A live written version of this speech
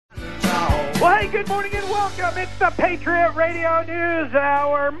Good morning and welcome. It's the Patriot Radio News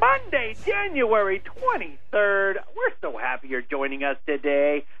Hour, Monday, January 23rd. We're so happy you're joining us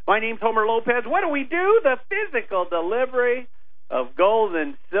today. My name's Homer Lopez. What do? The physical delivery of gold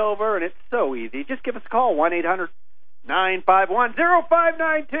and silver, and it's so easy. Just give us a call,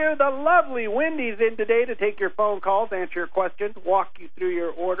 1-800-951-0592. The lovely Wendy's in today to take your phone calls, answer your questions, walk you through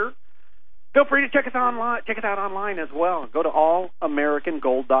your order. Feel free to check us out online as well. Go to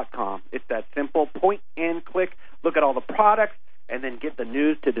allamericangold.com. It's that simple, point and click. Look at all the products, and then get the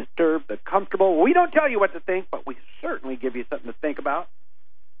news to disturb the comfortable. We don't tell you what to think, but we certainly give you something to think about.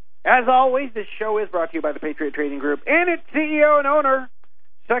 As always, this show is brought to you by the Patriot Trading Group and its CEO and owner,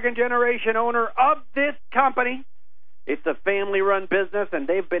 second-generation owner of this company. It's a family-run business, and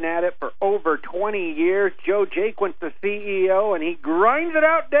they've been at it for over 20 years. Joe Jaquin's the CEO, and he grinds it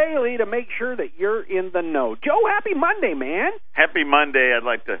out daily to make sure that you're in the know. Joe, happy Monday, man. Happy Monday. I'd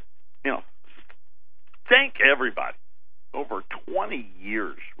like to, thank everybody. Over 20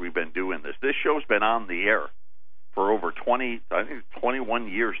 years we've been doing this. This show's been on the air for over 21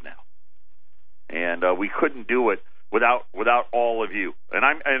 years now. And we couldn't do it without all of you. And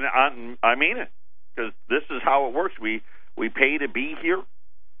I mean it. Because this is how it works. We pay to be here,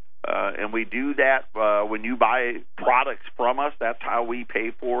 and we do that when you buy products from us. That's how we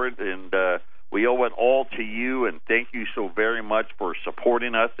pay for it, and we owe it all to you, and thank you so very much for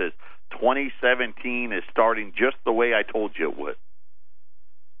supporting us as 2017 is starting just the way I told you it would.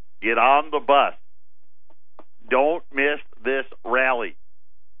 Get on the bus. Don't miss this rally.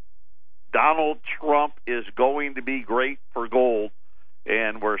 Donald Trump is going to be great for gold.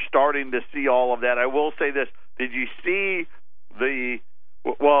 And we're starting to see all of that. I will say this. Did you see we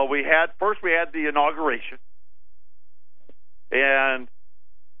had the inauguration. And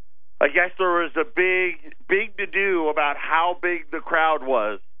I guess there was a big to-do about how big the crowd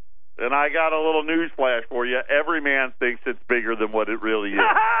was. And I got a little news flash for you. Every man thinks it's bigger than what it really is.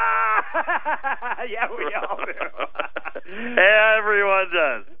 Yeah, we all do. Everyone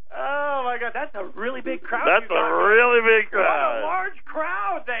does. Oh, my God, that's a really big crowd. That's a really big crowd. What a large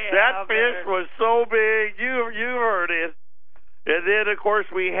crowd they have. That fish was so big, you heard it. And then, of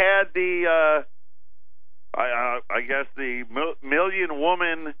course, we had the, I guess, the Million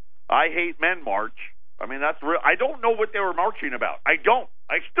Woman I Hate Men March. I mean, that's real. I don't know what they were marching about. I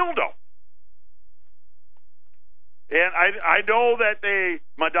still don't. And I know that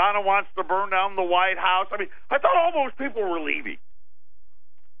Madonna wants to burn down the White House. I mean, I thought all those people were leaving.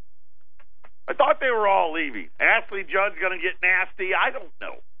 I thought they were all leaving. Ashley Judd's going to get nasty. I don't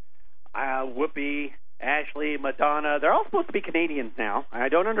know. Whoopi, Ashley, Madonna, they're all supposed to be Canadians now. I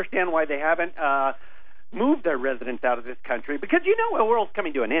don't understand why they haven't moved their residents out of this country, because the world's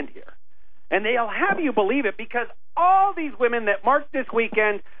coming to an end here. And they'll have you believe it, because all these women that marched this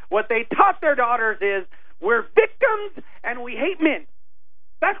weekend, what they taught their daughters is, we're victims and we hate men.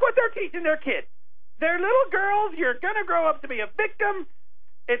 That's what they're teaching their kids. They're little girls. You're going to grow up to be a victim.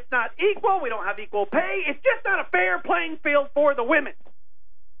 It's not equal. We don't have equal pay. It's just not a fair playing field for the women.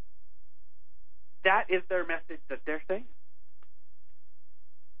 That is their message that they're saying.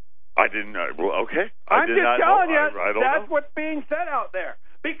 I didn't know. Well, okay. I'm just telling you, that's know. what's being said out there.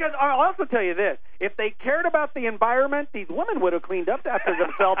 Because I'll also tell you this, if they cared about the environment, these women would have cleaned up after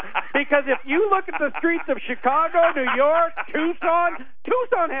themselves. Because if you look at the streets of Chicago, New York, Tucson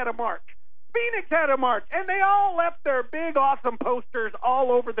had a march. Phoenix had a march. And they all left their big, awesome posters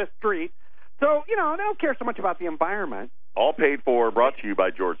all over the street. So, they don't care so much about the environment. All paid for, brought to you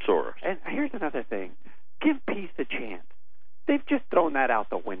by George Soros. And here's another thing. Give peace a chance. They've just thrown that out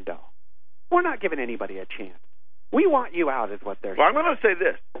the window. We're not giving anybody a chance. We want you out is what they're saying. Well, I'm going to say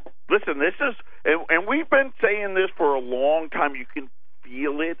this. Listen, this is, and we've been saying this for a long time. You can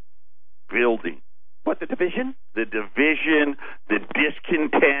feel it building. What, the division? The division, the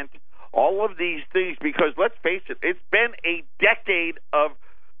discontent, all of these things, because let's face it, it's been a decade of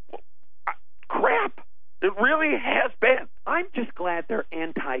crap. It really has been. I'm just glad they're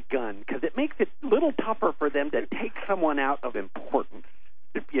anti-gun, because it makes it a little tougher for them to take someone out of importance.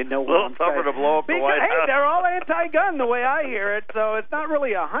 If you know what I'm saying. A little tougher to blow up the White House. Hey, they're all anti-gun the way I hear it, so it's not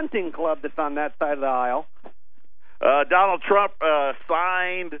really a hunting club that's on that side of the aisle. Donald Trump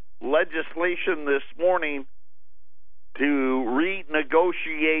signed legislation this morning to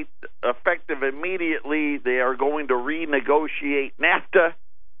renegotiate, effective immediately. They are going to renegotiate NAFTA,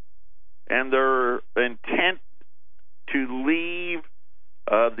 and their intent to leave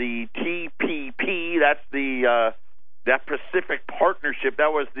the TPP. That's the that Pacific Partnership.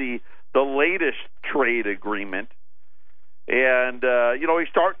 That was the latest trade agreement, and he's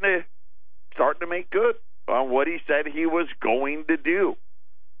starting to make good on what he said he was going to do.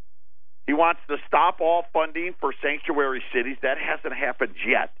 He wants to stop all funding for sanctuary cities. That hasn't happened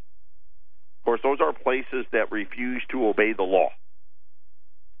yet. Of course, those are places that refuse to obey the law.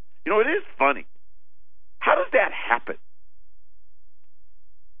 You know, it is funny. How does that happen?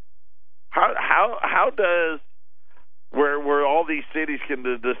 How does where all these cities can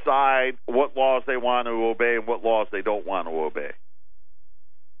decide what laws they want to obey and what laws they don't want to obey?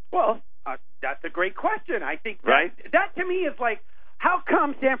 Well, that's a great question. I think right? That to me is like, how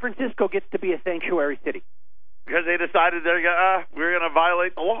come San Francisco gets to be a sanctuary city? Because they decided we're going to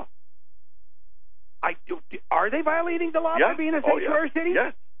violate the law. Are they violating the law by being a sanctuary city?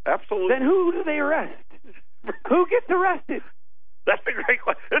 Yes, absolutely. Then who do they arrest? Who gets arrested? That's a great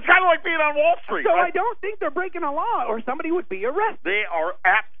question. It's kind of like being on Wall Street. So right? I don't think they're breaking a law, or somebody would be arrested. They are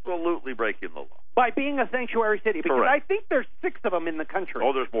absolutely breaking the law. By being a sanctuary city. Because Correct. I think there's 6 of them in the country.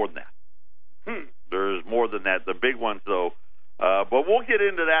 Oh, there's more than that. There's more than that. The big ones, though. But we'll get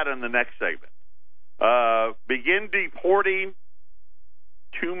into that in the next segment. Begin deporting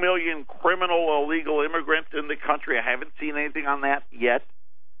 2 million criminal illegal immigrants in the country. I haven't seen anything on that yet.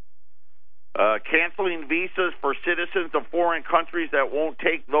 Canceling visas for citizens of foreign countries that won't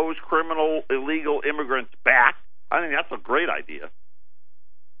take those criminal illegal immigrants back. I think that's a great idea.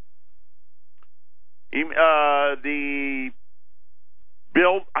 The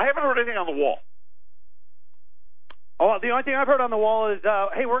bill, I haven't heard anything on the wall. Oh, the only thing I've heard on the wall is,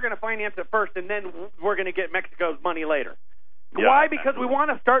 hey, we're going to finance it first, and then we're going to get Mexico's money later. Yeah, why? Because we want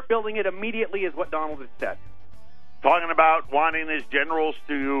to start building it immediately, is what Donald has said. Talking about wanting his generals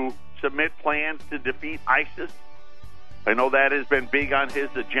to submit plans to defeat ISIS. I know that has been big on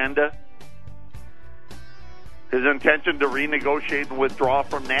his agenda. His intention to renegotiate and withdraw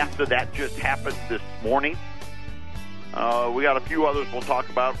from NAFTA, that just happened this morning. We got a few others we'll talk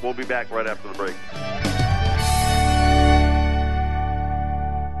about. We'll be back right after the break.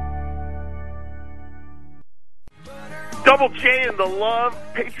 Double J and the Love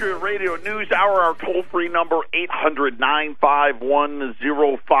Patriot Radio News Hour. Our toll-free number,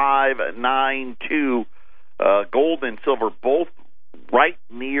 800-951-0592. Gold and silver both right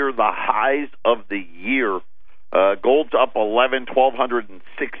near the highs of the year. Gold's up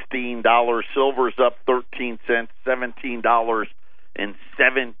 $1,216. Silver's up 13 cents,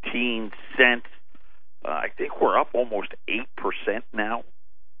 $17.17. I think we're up almost 8% now.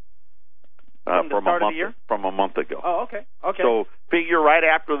 From a month ago. Oh, okay. So figure right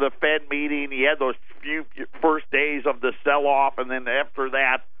after the Fed meeting, you had those few first days of the sell-off, and then after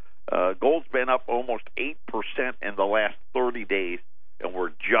that, gold's been up almost 8% in the last 30 days, and we're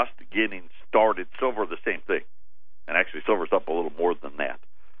just getting started. Silver, the same thing. And actually, silver's up a little more than that.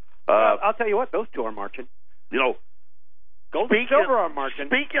 I'll tell you what, those two are marching. You know, gold and silver are marching.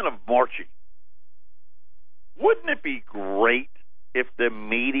 Speaking of marching, wouldn't it be great if the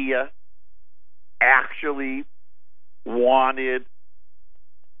media actually wanted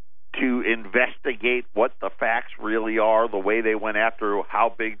to investigate what the facts really are, the way they went after how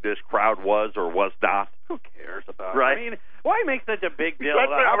big this crowd was or was not? Who cares about right? it? I mean, why make such a big deal?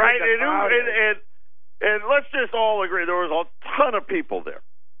 Right? And let's just all agree there was a ton of people there.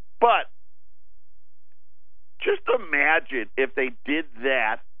 But just imagine if they did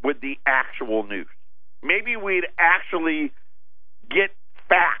that with the actual news. Maybe we'd actually get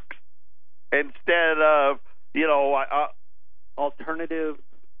facts instead of, alternative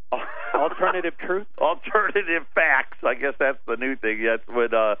truth, alternative facts. I guess that's the new thing. That's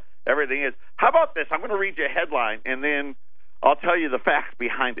what everything is. How about this? I'm going to read you a headline, and then I'll tell you the facts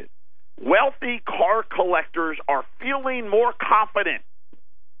behind it. Wealthy car collectors are feeling more confident.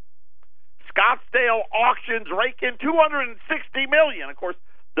 Scottsdale auctions rake in $260 million. Of course,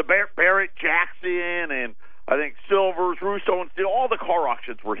 the Barrett Jackson and I think Silvers, Russo, and Steele, all the car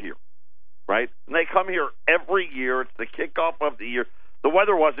auctions were here. Right? And they come here every year. It's the kickoff of the year. The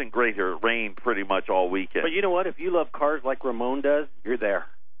weather wasn't great here. It rained pretty much all weekend. But you know what? If you love cars like Ramon does, you're there.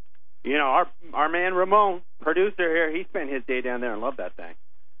 You know, our man Ramon, producer here, he spent his day down there and loved that thing.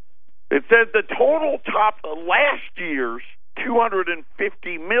 It says the total topped last year's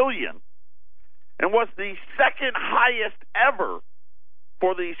 $250 million and was the second highest ever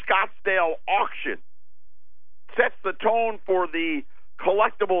for the Scottsdale auction. Sets the tone for the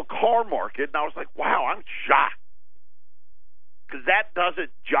collectible car market, and I was like, wow, I'm shocked. Because that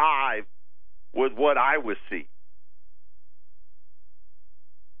doesn't jive with what I was seeing.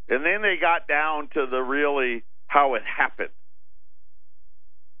 And then they got down to the really how it happened.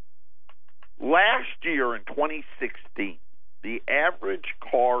 Last year in 2016, the average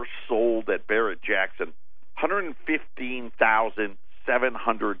car sold at Barrett Jackson,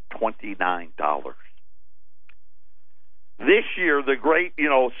 $115,729. This year, the great,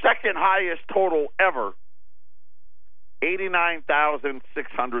 second highest total ever,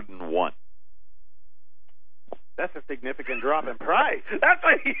 89,601. That's a significant drop in price. That's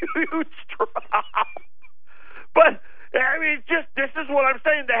a huge drop. But, I mean, this is what I'm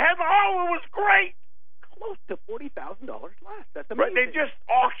saying. The headline, it was great. Close to $40,000 less. That's amazing. Right, they just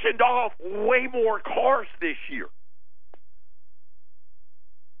auctioned off way more cars this year.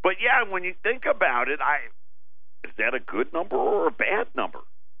 But, yeah, when you think about it, is that a good number or a bad number?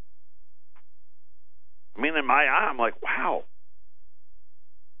 I mean, in my eye, I'm like, wow.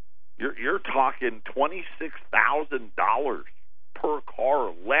 You're talking $26,000 per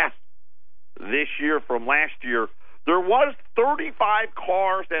car less this year from last year. There was 35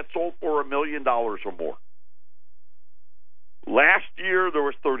 cars that sold for $1 million or more. Last year, there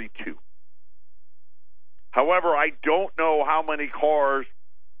was 32. However, I don't know how many cars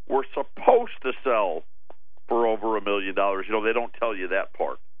were supposed to sell for over $1 million. They don't tell you that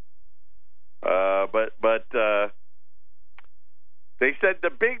part. But they said the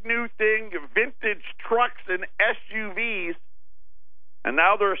big new thing, vintage trucks and SUVs, and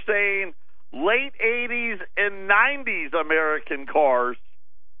now they're saying late 80s and 90s American cars.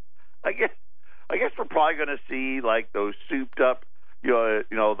 I guess we're probably going to see like those souped up,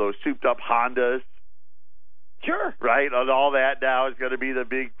 those souped up Hondas. Sure. Right? And all that now is going to be the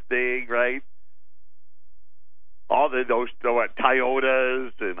big thing, right? All those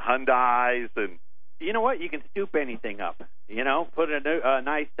Toyotas and Hyundais and. You know what? You can soup anything up. Put a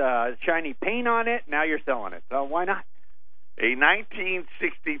nice shiny paint on it. Now you're selling it. So why not? A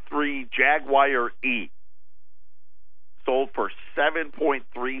 1963 Jaguar E sold for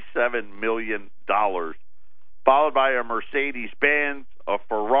 $7.37 million, followed by a Mercedes-Benz, a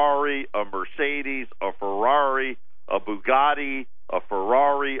Ferrari, a Mercedes, a Ferrari, a Bugatti, a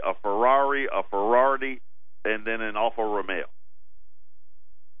Ferrari, a Ferrari, a Ferrari, and then an Alfa Romeo.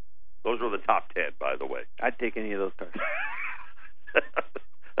 Those were the top 10, by the way. I'd take any of those cars.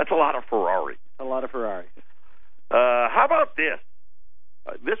 That's a lot of Ferrari. A lot of Ferrari. How about this?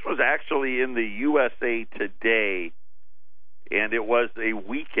 This was actually in the USA Today, and it was a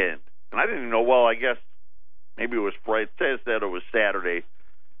weekend. And I didn't even know, well, I guess maybe it was Friday. It says that it was Saturday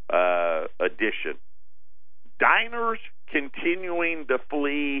edition. Diners continuing to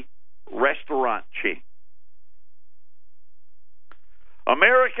flee restaurant chains.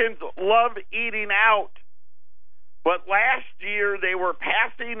 Americans love eating out, but last year they were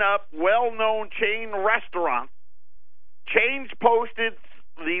passing up well-known chain restaurants. Chains posted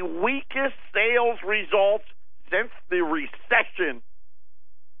the weakest sales results since the recession.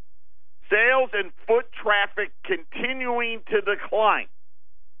 Sales and foot traffic continuing to decline.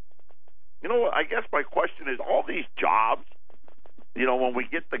 I guess my question is, all these jobs, when we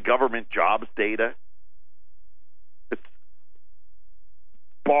get the government jobs data,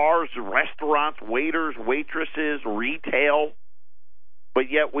 bars, restaurants, waiters, waitresses, retail. But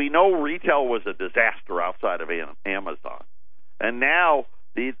yet we know retail was a disaster outside of Amazon. And now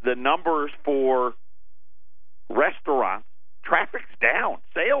the numbers for restaurants, traffic's down.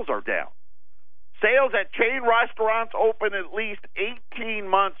 Sales are down. Sales at chain restaurants open at least 18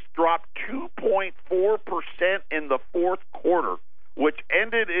 months dropped 2.4% in the fourth quarter, which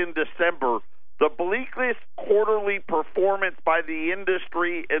ended in December. The bleakest quarterly performance by the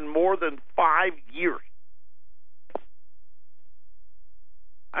industry in more than 5 years.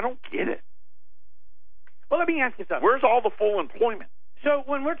 I don't get it. Well, let me ask you something. Where's all the full employment? So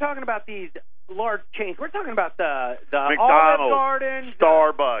when we're talking about these large chains, we're talking about the McDonald's, Olive Garden,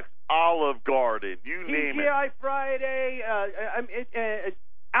 Starbucks, Olive Garden, you name it. TGI Friday,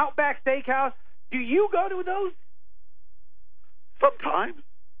 Outback Steakhouse. Do you go to those? Sometimes.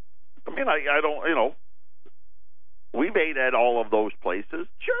 I mean, I don't, we've ate at all of those places.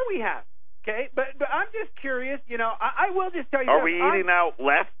 Sure we have, okay? But I'm just curious, I will just tell you. Are we eating out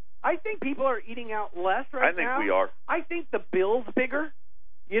less? I think people are eating out less right now. I think we are. I think the bill's bigger.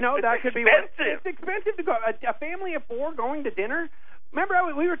 That could be expensive. It's expensive to go. A family of four going to dinner. Remember,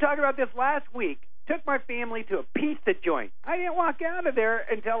 we were talking about this last week. Took my family to a pizza joint. I didn't walk out of there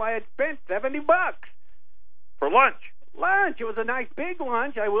until I had spent $70 for lunch. It was a nice big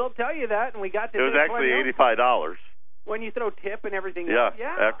lunch, I will tell you that, and we got to. It was actually $85 when you throw tip and everything. Yeah, else.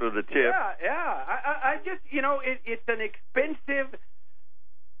 Yeah, after the tip. Yeah. I just, it's an expensive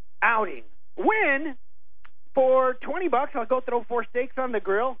outing. When for $20, I'll go throw 4 steaks on the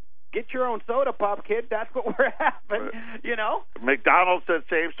grill. Get your own soda pop, kid. That's what we're having. Right. McDonald's said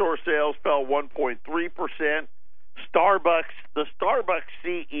same-store sales fell 1.3%. Starbucks, the Starbucks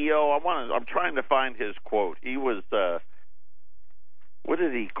CEO, I'm trying to find his quote. He was, what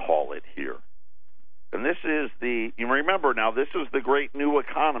did he call it here? And this is you remember now, this is the great new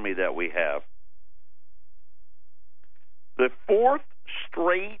economy that we have. The fourth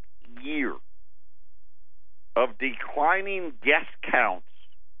straight year of declining guest counts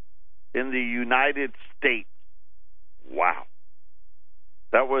in the United States. Wow.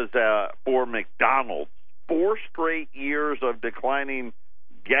 That was for McDonald's. 4 straight years of declining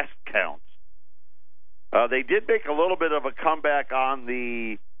guest counts. They did make a little bit of a comeback on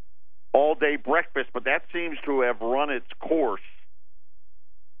the all-day breakfast, but that seems to have run its course.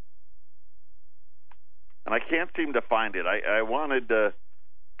 And I can't seem to find it. I wanted to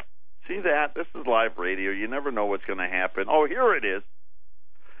see that. This is live radio. You never know what's going to happen. Oh, here it is.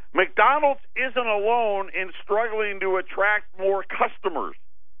 McDonald's isn't alone in struggling to attract more customers.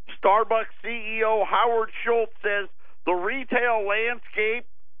 Starbucks CEO Howard Schultz says the retail landscape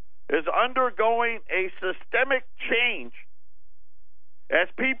is undergoing a systemic change as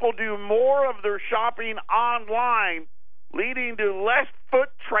people do more of their shopping online, leading to less foot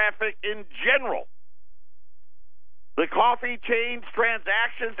traffic in general. The coffee chain's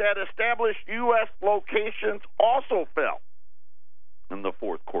transactions at established U.S. locations also fell in the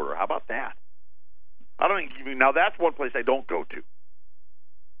fourth quarter. How about that? Now that's one place I don't go to.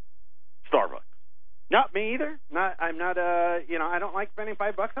 Starbucks. Not me either. I'm not. I don't like spending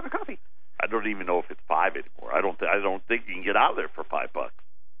 $5 on a coffee. I don't even know if it's $5 anymore. I don't think you can get out of there for $5.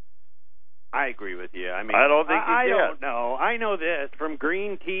 I agree with you. I mean, I don't think I don't know. I know this from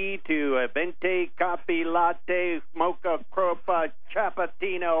green tea to a venti coffee latte, mocha cropa,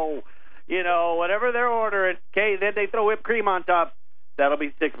 cappuccino. Whatever they're ordering. Okay, then they throw whipped cream on top. That'll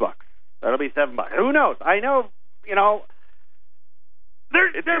be $6. That'll be $7. Who knows? I know.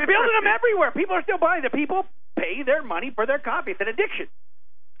 They're building them everywhere. People are still buying them. People pay their money for their coffee. It's an addiction.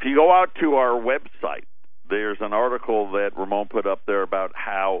 If you go out to our website, there's an article that Ramon put up there about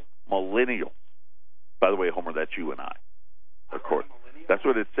how millennials, by the way, Homer, that's you and I, of course. That's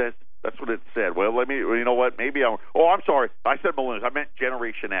what it says. That's what it said. Well, you know what? Maybe I'm sorry. I said millennials. I meant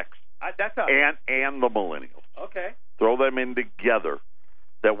Generation X. That's us. And the millennials. Okay. Throw them in together.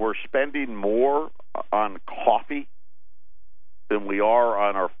 That we're spending more on coffee than we are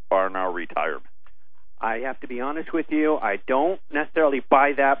on our retirement. I have to be honest with you. I don't necessarily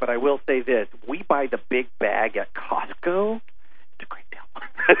buy that, but I will say this. We buy the big bag at Costco. It's a great deal.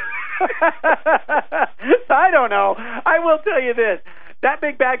 I don't know. I will tell you this. That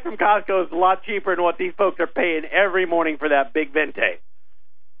big bag from Costco is a lot cheaper than what these folks are paying every morning for that big venti.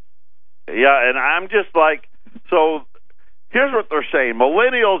 Yeah, and I'm just like, so here's what they're saying.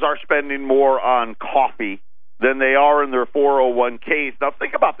 Millennials are spending more on coffee than they are in their 401ks. Now,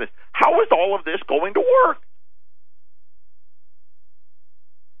 think about this. How is all of this going to work?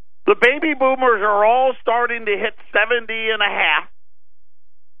 The baby boomers are all starting to hit 70 and a half.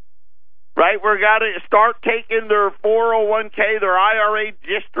 Right? We're got to start taking their 401k, their IRA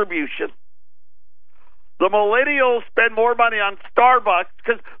distribution. The millennials spend more money on Starbucks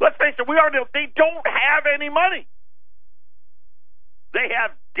because, let's face it, they don't have any money. They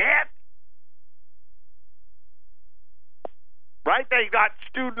have debt. Right? They've got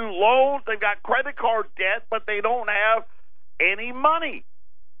student loans, they've got credit card debt, but they don't have any money.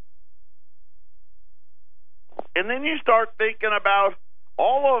 And then you start thinking about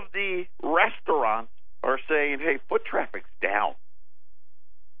all of the restaurants are saying, hey, foot traffic's down.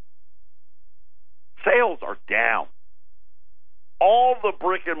 Sales are down. All the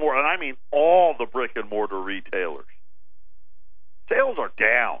brick and mortar, and I mean all the brick and mortar retailers, sales are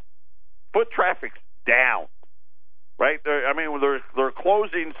down. Foot traffic's down. Right? They're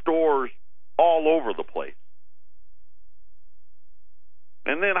closing stores all over the place.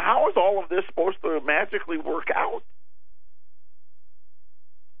 And then how is all of this supposed to magically work out?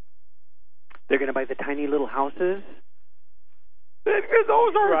 They're going to buy the tiny little houses.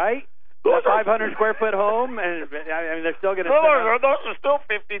 Those are right. Those are 500 square foot home, and they're still going to. Those are still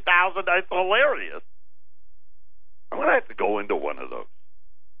 $50,000. That's hilarious. I'm going to have to go into one of those.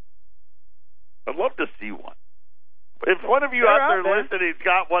 I'd love to see one. If one of you out there listening's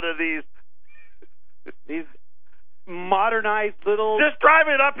got one of these modernized little, just drive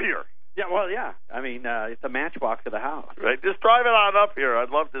it up here. Yeah, well, yeah. I mean, it's a matchbox of the house. Right, just drive it on up here. I'd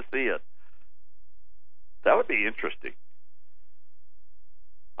love to see it. That would be interesting.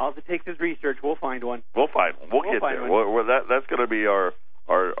 All it takes is research. We'll find one. We'll find one. We'll get there. That's going to be our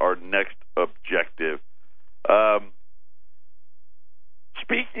next objective.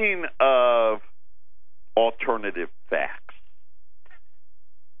 Speaking of alternative facts,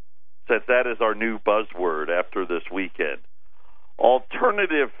 since that is our new buzzword after this weekend,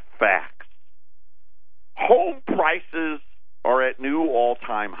 alternative facts. Home prices are at new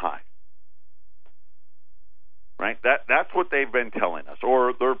all-time highs. right? That's what they've been telling us.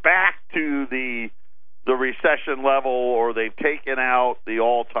 Or they're back to the recession level, or they've taken out the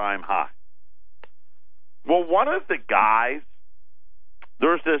all-time high. Well, one of the guys,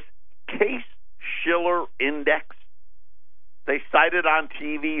 there's this Case-Shiller Index. They cite it on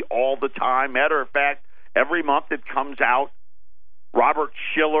TV all the time. Matter of fact, every month it comes out. Robert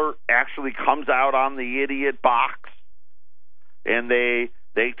Shiller actually comes out on the Idiot Box, and they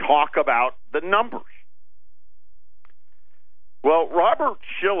talk about the numbers. Well, Robert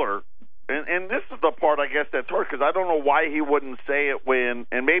Shiller, and this is the part I guess that's hard, because I don't know why he wouldn't say it when,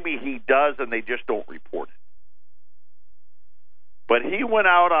 and maybe he does and they just don't report it. But he went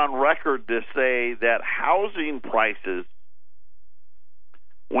out on record to say that housing prices,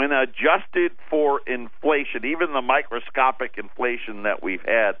 when adjusted for inflation, even the microscopic inflation that we've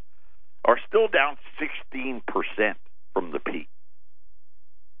had, are still down 16% from the peak.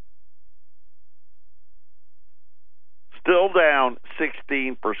 Still down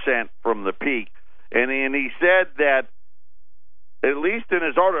 16% from the peak. And he said that, at least in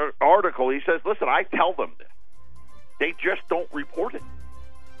his article, he says, listen, I tell them this. They just don't report it.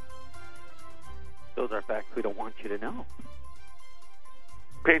 Those are facts we don't want you to know.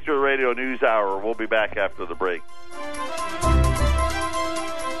 Patriot Radio News Hour. We'll be back after the break.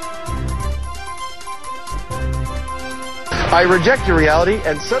 I reject your reality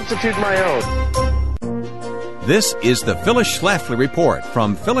and substitute my own. This is the Phyllis Schlafly Report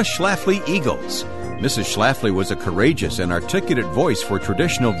from Phyllis Schlafly Eagles. Mrs. Schlafly was a courageous and articulate voice for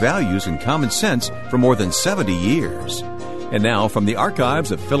traditional values and common sense for more than 70 years. And now, from the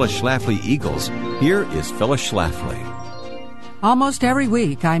archives of Phyllis Schlafly Eagles, here is Phyllis Schlafly. Almost every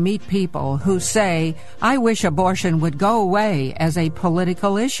week I meet people who say, I wish abortion would go away as a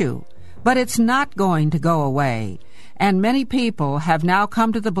political issue. But it's not going to go away. And many people have now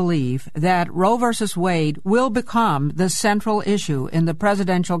come to the belief that Roe v. Wade will become the central issue in the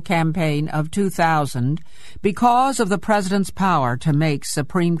presidential campaign of 2000 because of the president's power to make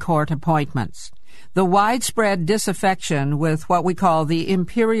Supreme Court appointments. The widespread disaffection with what we call the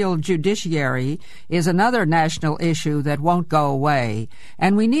imperial judiciary is another national issue that won't go away,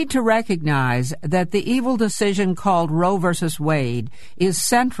 and we need to recognize that the evil decision called Roe v. Wade is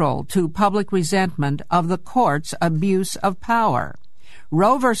central to public resentment of the court's abuse of power.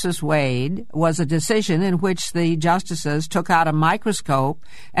 Roe v. Wade was a decision in which the justices took out a microscope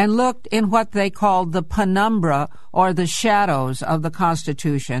and looked in what they called the penumbra, or the shadows of the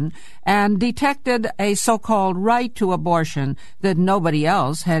Constitution, and detected a so-called right to abortion that nobody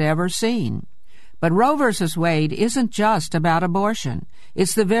else had ever seen. But Roe v. Wade isn't just about abortion.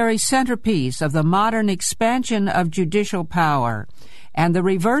 It's the very centerpiece of the modern expansion of judicial power, and the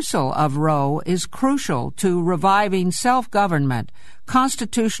reversal of Roe is crucial to reviving self-government,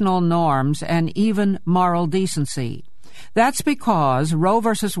 constitutional norms, and even moral decency. That's because Roe v.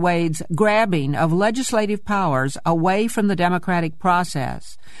 Wade's grabbing of legislative powers away from the democratic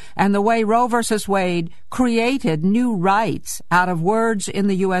process, and the way Roe v. Wade created new rights out of words in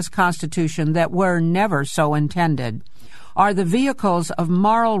the U.S. Constitution that were never so intended, are the vehicles of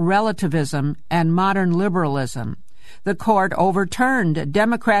moral relativism and modern liberalism. The court overturned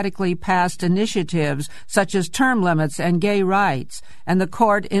democratically passed initiatives such as term limits and gay rights, and the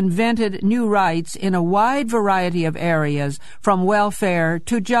court invented new rights in a wide variety of areas, from welfare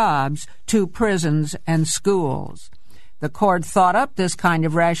to jobs to prisons and schools. The court thought up this kind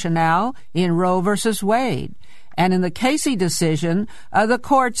of rationale in Roe v. Wade. And in the Casey decision, the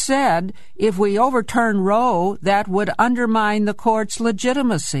court said, if we overturn Roe, that would undermine the court's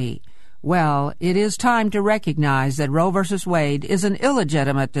legitimacy. Well, it is time to recognize that Roe v. Wade is an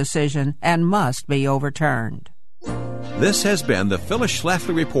illegitimate decision and must be overturned. This has been the Phyllis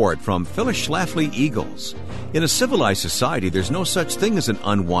Schlafly Report from Phyllis Schlafly Eagles. In a civilized society, there's no such thing as an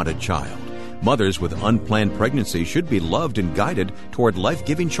unwanted child. Mothers with unplanned pregnancy should be loved and guided toward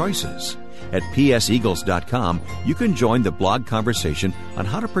life-giving choices. At pseagles.com, you can join the blog conversation on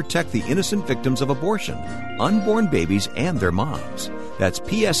how to protect the innocent victims of abortion, unborn babies, and their moms. That's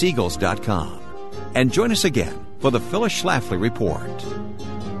pseagles.com. And join us again for the Phyllis Schlafly Report.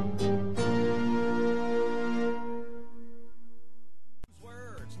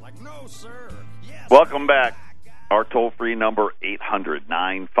 Welcome back. Our toll-free number,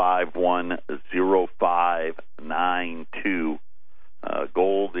 800-951-0592.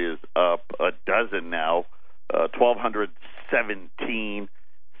 Gold is up a dozen now, 1,217.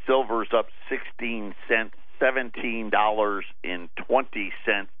 Silver's up 16 cents,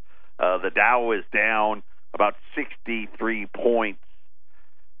 $17.20. The Dow is down about 63 points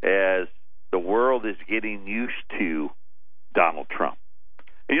as the world is getting used to Donald Trump.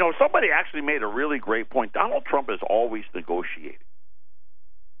 You know, somebody actually made a really great point. Donald Trump is always negotiating.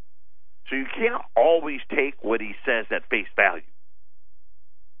 So you can't always take what he says at face value.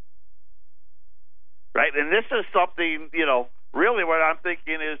 Right? And this is something, you know, really what I'm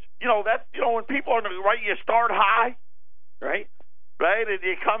thinking is, you know, that, you know, when people are right, you start high, right? Right? And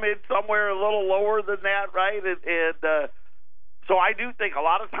you come in somewhere a little lower than that, right? And so I do think a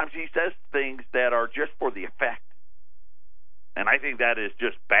lot of times he says things that are just for the effect. And I think that is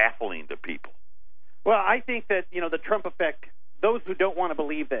just baffling to people. Well, I think that, you know, the Trump effect, those who don't want to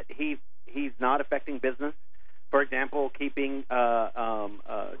believe that he's not affecting business, for example, keeping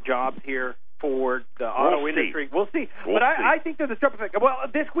jobs here for the auto industry. We'll see. But I think there's a Trump effect. Well,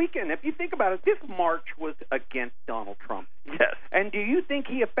 this weekend, if you think about it, this march was against Donald Trump. Yes. And do you think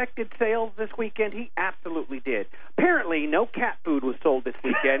he affected sales this weekend? He absolutely did. Apparently, no cat food was sold this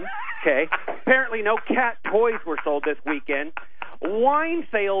weekend. Okay. Apparently, no cat toys were sold this weekend. Wine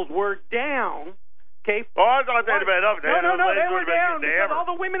sales were down. Okay. Oh, I thought they'd been up. No, they were down because all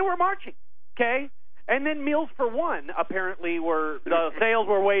the women were marching. Okay. And then Meals for One, apparently, the sales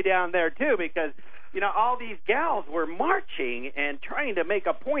were way down there, too, because, you know, all these gals were marching and trying to make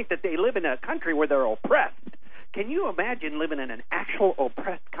a point that they live in a country where they're oppressed. Can you imagine living in an actual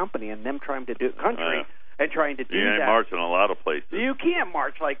oppressed country and them trying to do and trying to do that? You ain't marching a lot of places. You can't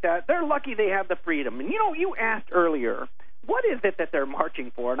march like that. They're lucky they have the freedom. And, you know, you asked earlier, what is it that they're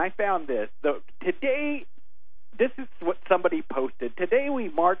marching for? And I found this. Today, this is what somebody posted. Today we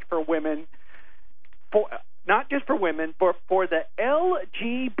march for women. For, not just for women, but for the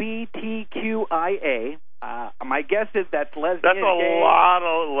LGBTQIA. My guess is that's lesbian. That's a gay. lot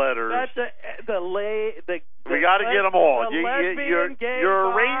of letters. That's we got to get them all. Lesbian, gay, you're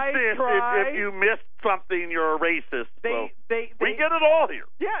a bi, racist if you missed something. You're a racist. We get it all here.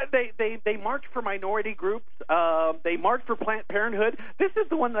 Yeah, they march for minority groups. They march for Planned Parenthood. This is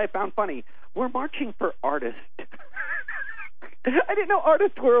the one that I found funny. We're marching for artists. I didn't know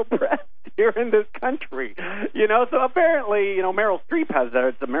artists were oppressed here in this country, you know. So apparently, you know, Meryl Streep has that.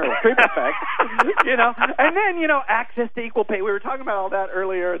 It's the Meryl Streep effect, you know. And then, you know, access to equal pay. We were talking about all that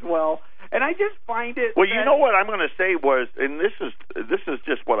earlier as well. And I just find it. Well, you know what I'm going to say was, and this is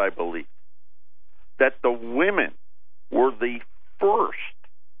just what I believe, that the women were the first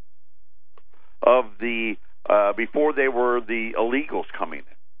of the before they were the illegals coming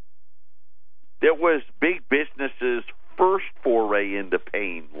in. It was big businesses' first foray into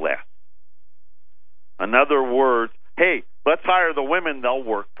paying less. In other words, hey, let's hire the women, they'll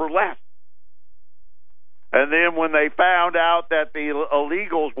work for less. And then when they found out that the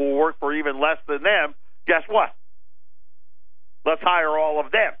illegals will work for even less than them, guess what? Let's hire all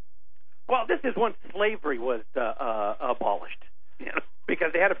of them. Well, this is when slavery was abolished, you know,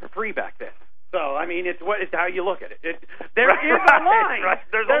 because they had it for free back then. So, I mean, it's how you look at it. There is a line. Right.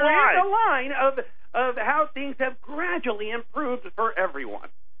 There is a line of how things have gradually improved for everyone.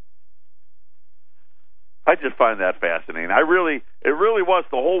 I just find that fascinating. It really was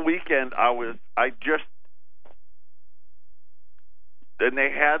the whole weekend. And they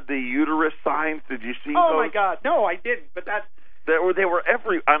had the uterus signs. Did you see those? Oh my God, no, I didn't. But they were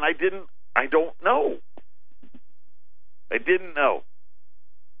and I don't know. I didn't know.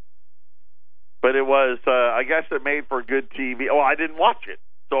 But it was, I guess it made for good TV. Oh, I didn't watch it,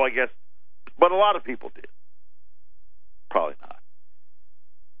 so I guess, but a lot of people did. Probably not.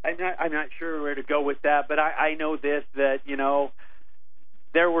 I'm not sure where to go with that, but I know this, that, you know,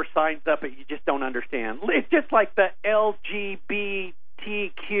 there were signs up that you just don't understand. It's just like the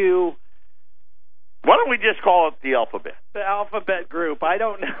LGBTQ. Why don't we just call it the alphabet? The alphabet group. I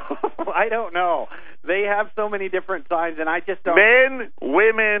don't know. I don't know. They have so many different signs, and I just don't. Men,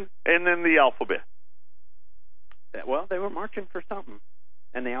 women, and then the alphabet. Well, they were marching for something,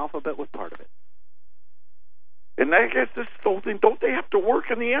 and the alphabet was part of it. And I guess this whole thing, don't they have to work?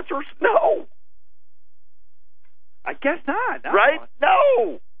 And the answer is no. I guess not. No. Right?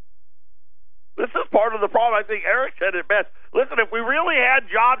 No. This is part of the problem. I think Eric said it best. Listen, if we really had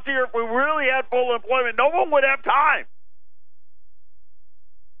jobs here, if we really had full employment, no one would have time.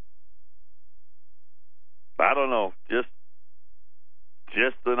 I don't know. Just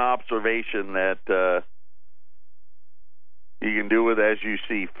an observation that you can do with as you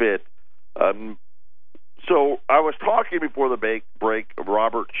see fit. So I was talking before the break of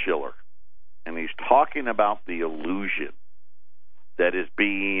Robert Schiller, and he's talking about the illusion that is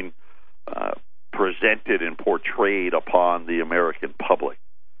being presented and portrayed upon the American public.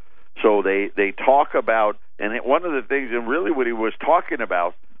 So they talk about, and one of the things, and really what he was talking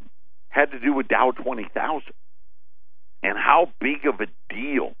about, had to do with Dow 20,000 and how big of a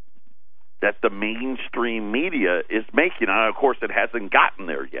deal that the mainstream media is making. And, of course, it hasn't gotten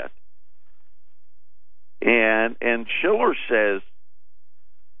there yet. And Shiller says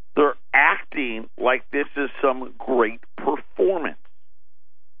they're acting like this is some great performance.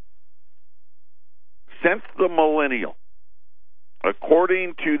 Since the millennium,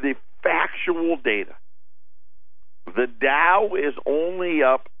 according to the factual data, the Dow is only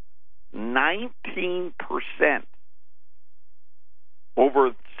up 19%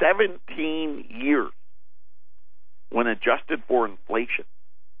 over 17 years when adjusted for inflation.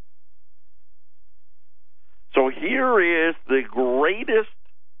 So here is the greatest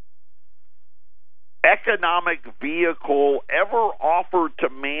economic vehicle ever offered to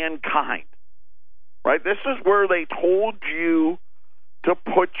mankind. Right? This is where they told you to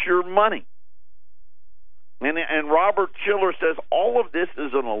put your money. And Robert Shiller says all of this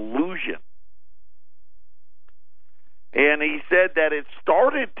is an illusion. And he said that it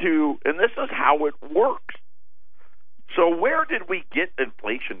started to, and this is how it works. So where did we get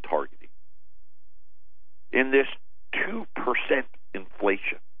inflation targeting? In this 2%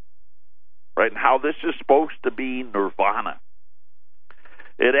 inflation. Right? And how this is supposed to be nirvana.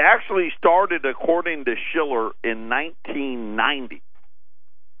 It actually started, according to Shiller, in 1990.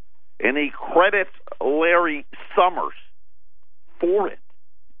 And he credits Larry Summers for it.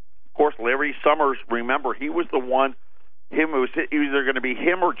 Of course, Larry Summers, remember, he was the one, it was either going to be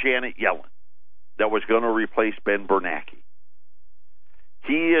him or Janet Yellen that was going to replace Ben Bernanke.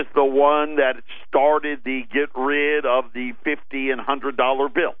 He is the one that started the get rid of the $50 and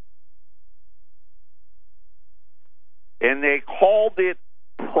 $100 bill. And they called it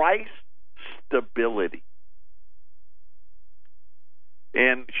price stability.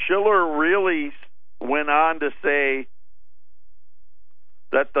 And Shiller really went on to say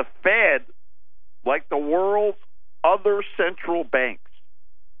that the Fed, like the world's other central banks,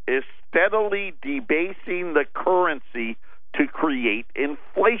 is steadily debasing the currency to create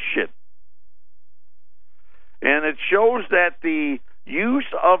inflation. And it shows that the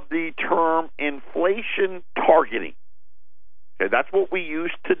use of the term inflation targeting, okay, that's what we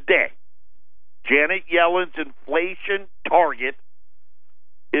use today. Janet Yellen's inflation target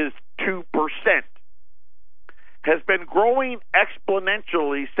is 2%, has been growing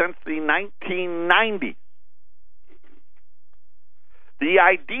exponentially since the 1990s. The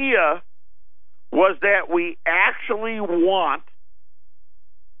idea was that we actually want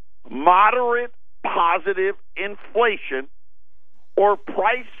moderate positive inflation or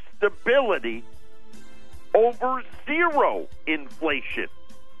price stability over zero inflation.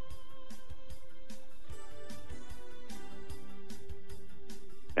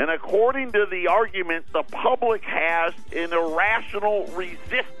 And according to the argument, the public has an irrational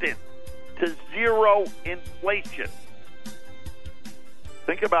resistance to zero inflation.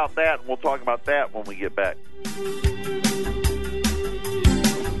 Think about that, and we'll talk about that when we get back.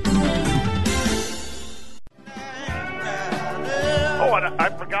 Oh, and I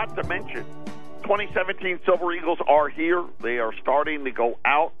forgot to mention, 2017 Silver Eagles are here. They are starting to go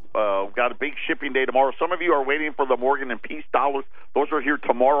out. We've got a big shipping day tomorrow. Some of you are waiting for the Morgan and Peace dollars. Those are here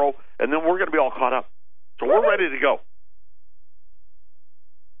tomorrow, and then we're going to be all caught up. So we're ready to go.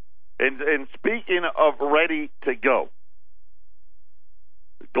 And speaking of ready to go,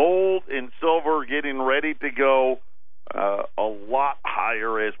 gold and silver getting ready to go a lot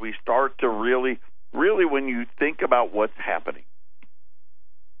higher as we start to really when you think about what's happening.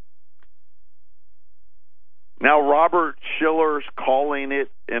 Now, Robert Shiller's calling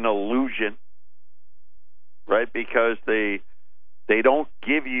it an illusion, right? Because they don't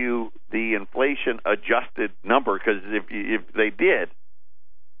give you the inflation-adjusted number, because if they did,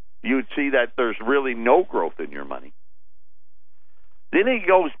 you'd see that there's really no growth in your money. Then he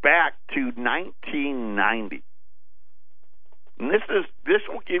goes back to 1990. And this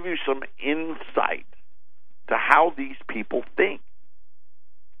will give you some insight to how these people think.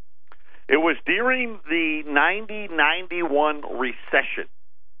 It was during the 90-91 recession.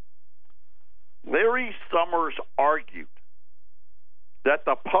 Larry Summers argued that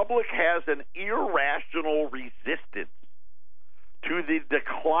the public has an irrational resistance to the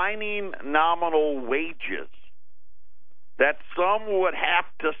declining nominal wages that some would have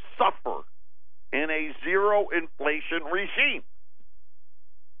to suffer in a zero inflation regime.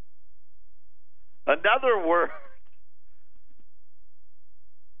 In other words,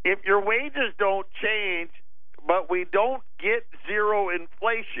 if your wages don't change, but we don't get zero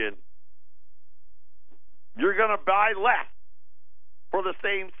inflation, you're going to buy less for the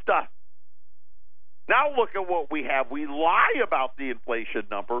same stuff. Now look at what we have. We lie about the inflation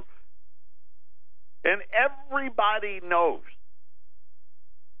number, and everybody knows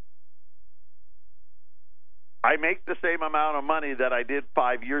I make the same amount of money that I did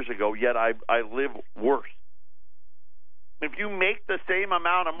 5 years ago, yet I live worse. If you make the same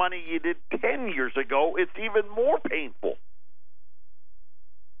amount of money you did 10 years ago, it's even more painful.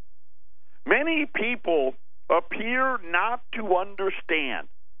 Many people appear not to understand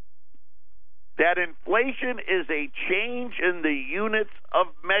that inflation is a change in the units of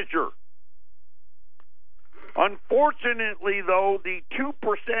measure. Unfortunately, though, the 2%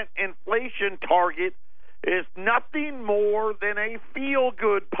 inflation target is nothing more than a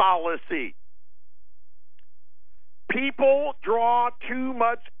feel-good policy. People draw too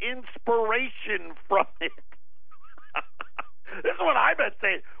much inspiration from it. This is what I've been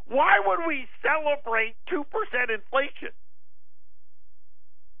saying. Why would we celebrate 2% inflation?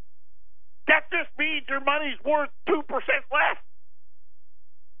 That just means your money's worth 2% less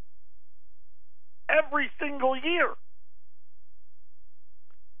every single year.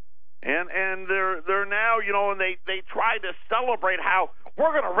 And they're now, and they try to celebrate how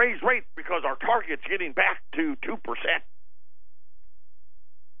we're going to raise rates because our target's getting back to 2%.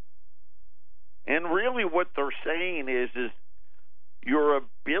 And really what they're saying is your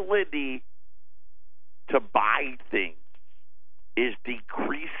ability to buy things is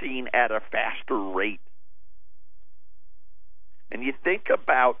decreasing at a faster rate. And you think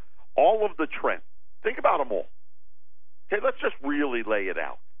about all of the trends. Think about them all. Okay, let's just really lay it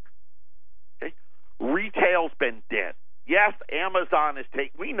out. Okay, retail's been dead. Yes, Amazon is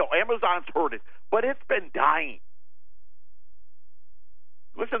we know Amazon's hurt it, but it's been dying.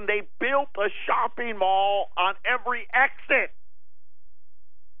 Listen, they built a shopping mall on every exit.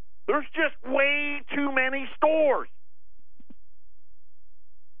 There's just way too many stores.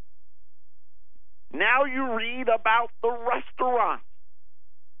 Now you read about the restaurants.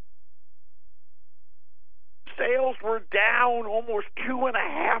 Sales were down almost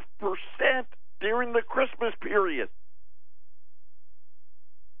 2.5% during the Christmas period.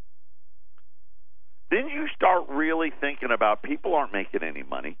 Then you start really thinking about people aren't making any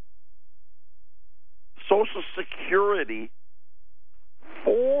money. Social Security,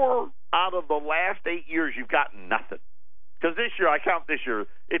 4 out of the last 8 years, you've gotten nothing. Because this year, I count this year,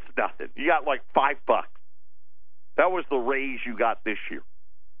 it's nothing. You got like $5. That was the raise you got this year.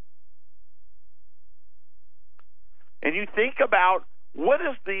 And you think about what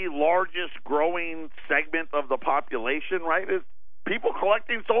is the largest growing segment of the population, right? It's people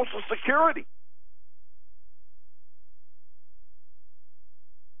collecting Social Security.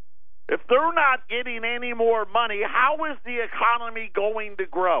 If they're not getting any more money, how is the economy going to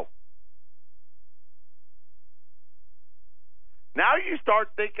grow? Now you start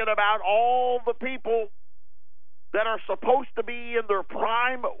thinking about all the people that are supposed to be in their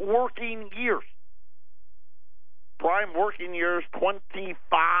prime working years. Prime working years, 25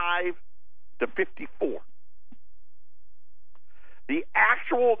 to 54. The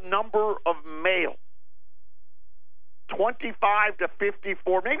actual number of males, 25 to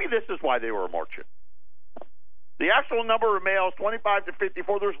 54, maybe this is why they were marching. The actual number of males, 25 to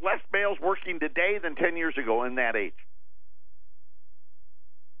 54, there's less males working today than 10 years ago in that age.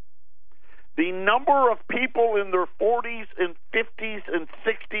 The number of people in their 40s and 50s and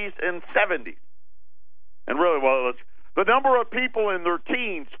 60s and 70s, and really, the number of people in their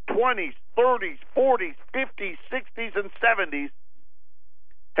teens, 20s, 30s, 40s, 50s, 60s, and 70s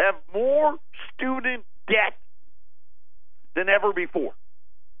have more student debt than ever before.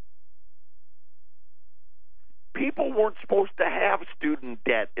 People weren't supposed to have student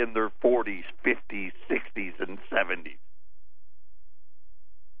debt in their 40s, 50s, 60s, and 70s.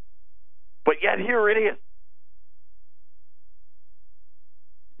 But yet here it is.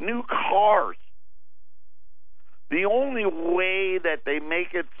 New cars. The only way that they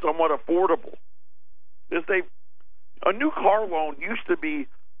make it somewhat affordable is a new car loan used to be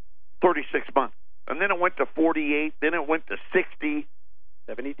 36 months. And then it went to 48, then it went to 60,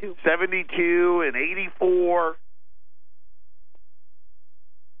 72, and 84.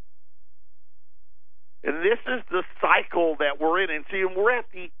 And this is the cycle that we're in. And see, we're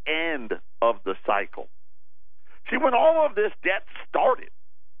at the end of the cycle. See, when all of this debt started,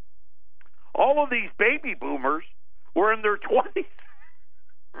 all of these baby boomers were in their 20s.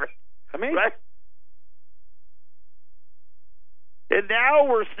 Amazing. Right? And now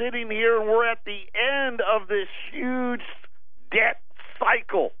we're sitting here and we're at the end of this huge debt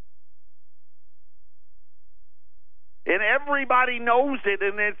cycle. And everybody knows it,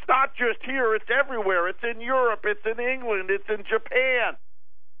 and it's not just here, it's everywhere. It's in Europe, it's in England, it's in Japan.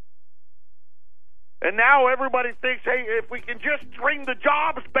 And now everybody thinks, hey, if we can just bring the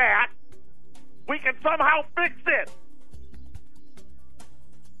jobs back, we can somehow fix it.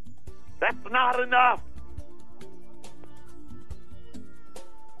 That's not enough.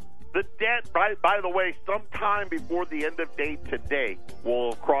 The debt, by the way, sometime before the end of day today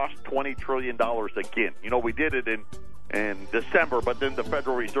will cross $20 trillion again. You know, we did it in December, but then the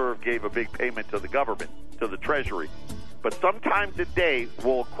Federal Reserve gave a big payment to the government, to the Treasury. But sometime today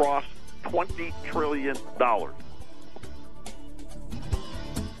we'll cross $20 trillion.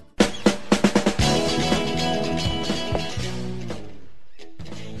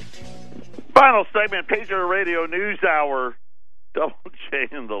 Final segment, Patriot Radio News Hour. Double J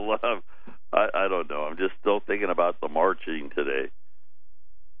and the Love. I don't know. I'm just still thinking about the marching today.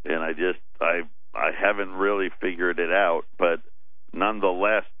 And I haven't really figured it out, but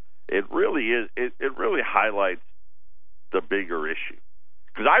nonetheless, it really is. It really highlights the bigger issue.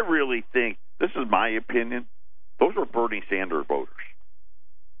 Because I really think, this is my opinion, those were Bernie Sanders voters.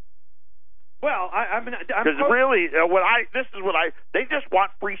 Well, because really, they just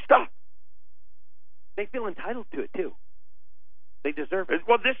want free stuff. They feel entitled to it too. They deserve it.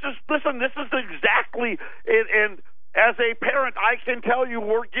 Well, this is exactly, and as a parent, I can tell you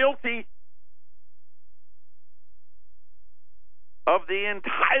we're guilty of the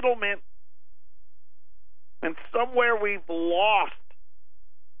entitlement, and somewhere we've lost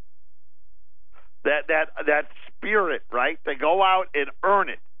that spirit, right? To go out and earn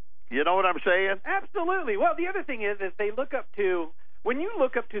it. You know what I'm saying? Absolutely. Well, the other thing is they look up to. When you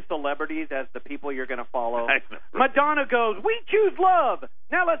look up to celebrities as the people you're going to follow, Madonna goes, "We choose love.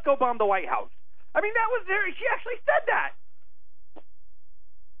 Now let's go bomb the White House." I mean, that was there. She actually said that.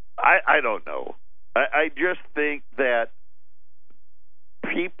 I don't know. I just think that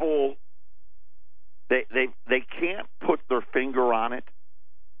people they can't put their finger on it.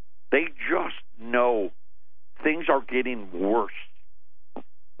 They just know things are getting worse.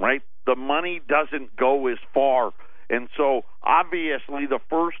 Right? The money doesn't go as far. And so, obviously, the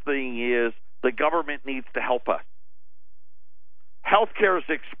first thing is the government needs to help us. Healthcare is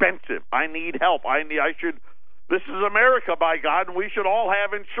expensive. I need help. This is America, by God, and we should all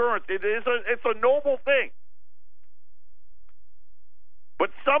have insurance. It's a noble thing.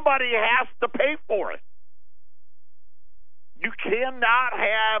 But somebody has to pay for it. You cannot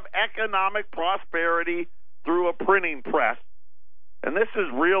have economic prosperity through a printing press. And this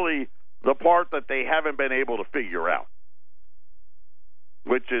is really the part that they haven't been able to figure out,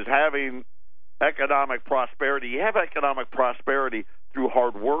 which is having economic prosperity. You have economic prosperity through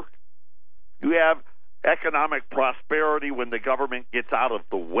hard work. You have economic prosperity when the government gets out of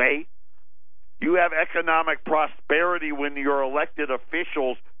the way. You have economic prosperity when your elected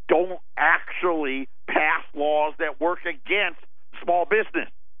officials don't actually pass laws that work against small business.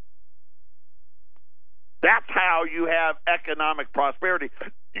 That's how you have economic prosperity.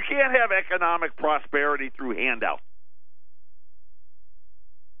 You can't have economic prosperity through handouts.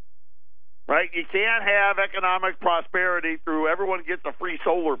 Right? You can't have economic prosperity through everyone gets a free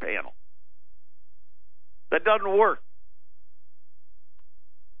solar panel. That doesn't work.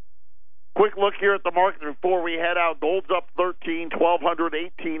 Quick look here at the market before we head out. Gold's up $13,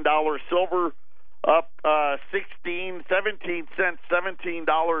 $1,218. Silver up 17 cents,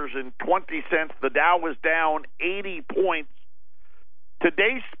 $17.20. The Dow was down 80 points.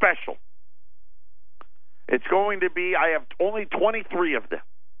 Today's special, it's going to be, I have only 23 of them.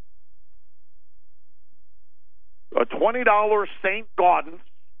 A $20 St. Gaudens,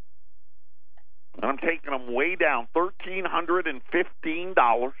 and I'm taking them way down,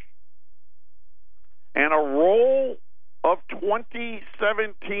 $1,315. And a roll of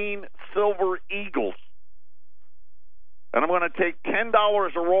 2017 Silver Eagles. And I'm going to take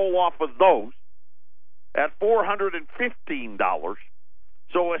 $10 a roll off of those at $415.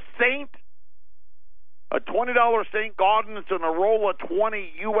 So a $20 St. Gaudens and a roll of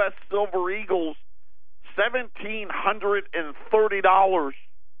 20 U.S. Silver Eagles, $1,730.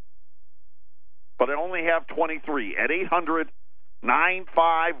 But I only have 23 at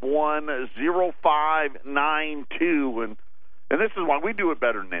 800-951-0592. And this is why we do it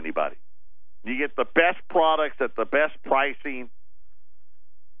better than anybody. You get the best products at the best pricing.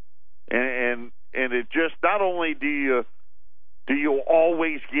 And it just, not only do you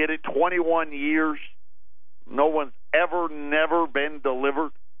always get it, 21 years, no one's never been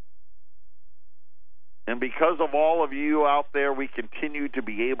delivered. And because of all of you out there, we continue to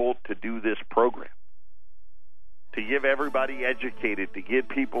be able to do this program, to get everybody educated, to get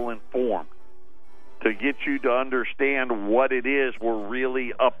people informed, to get you to understand what it is we're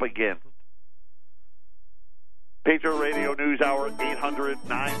really up against. Patriot Radio News Hour,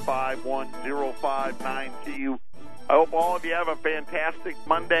 800-951-0592. I hope all of you have a fantastic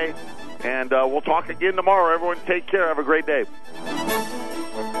Monday, and we'll talk again tomorrow. Everyone take care. Have a great day.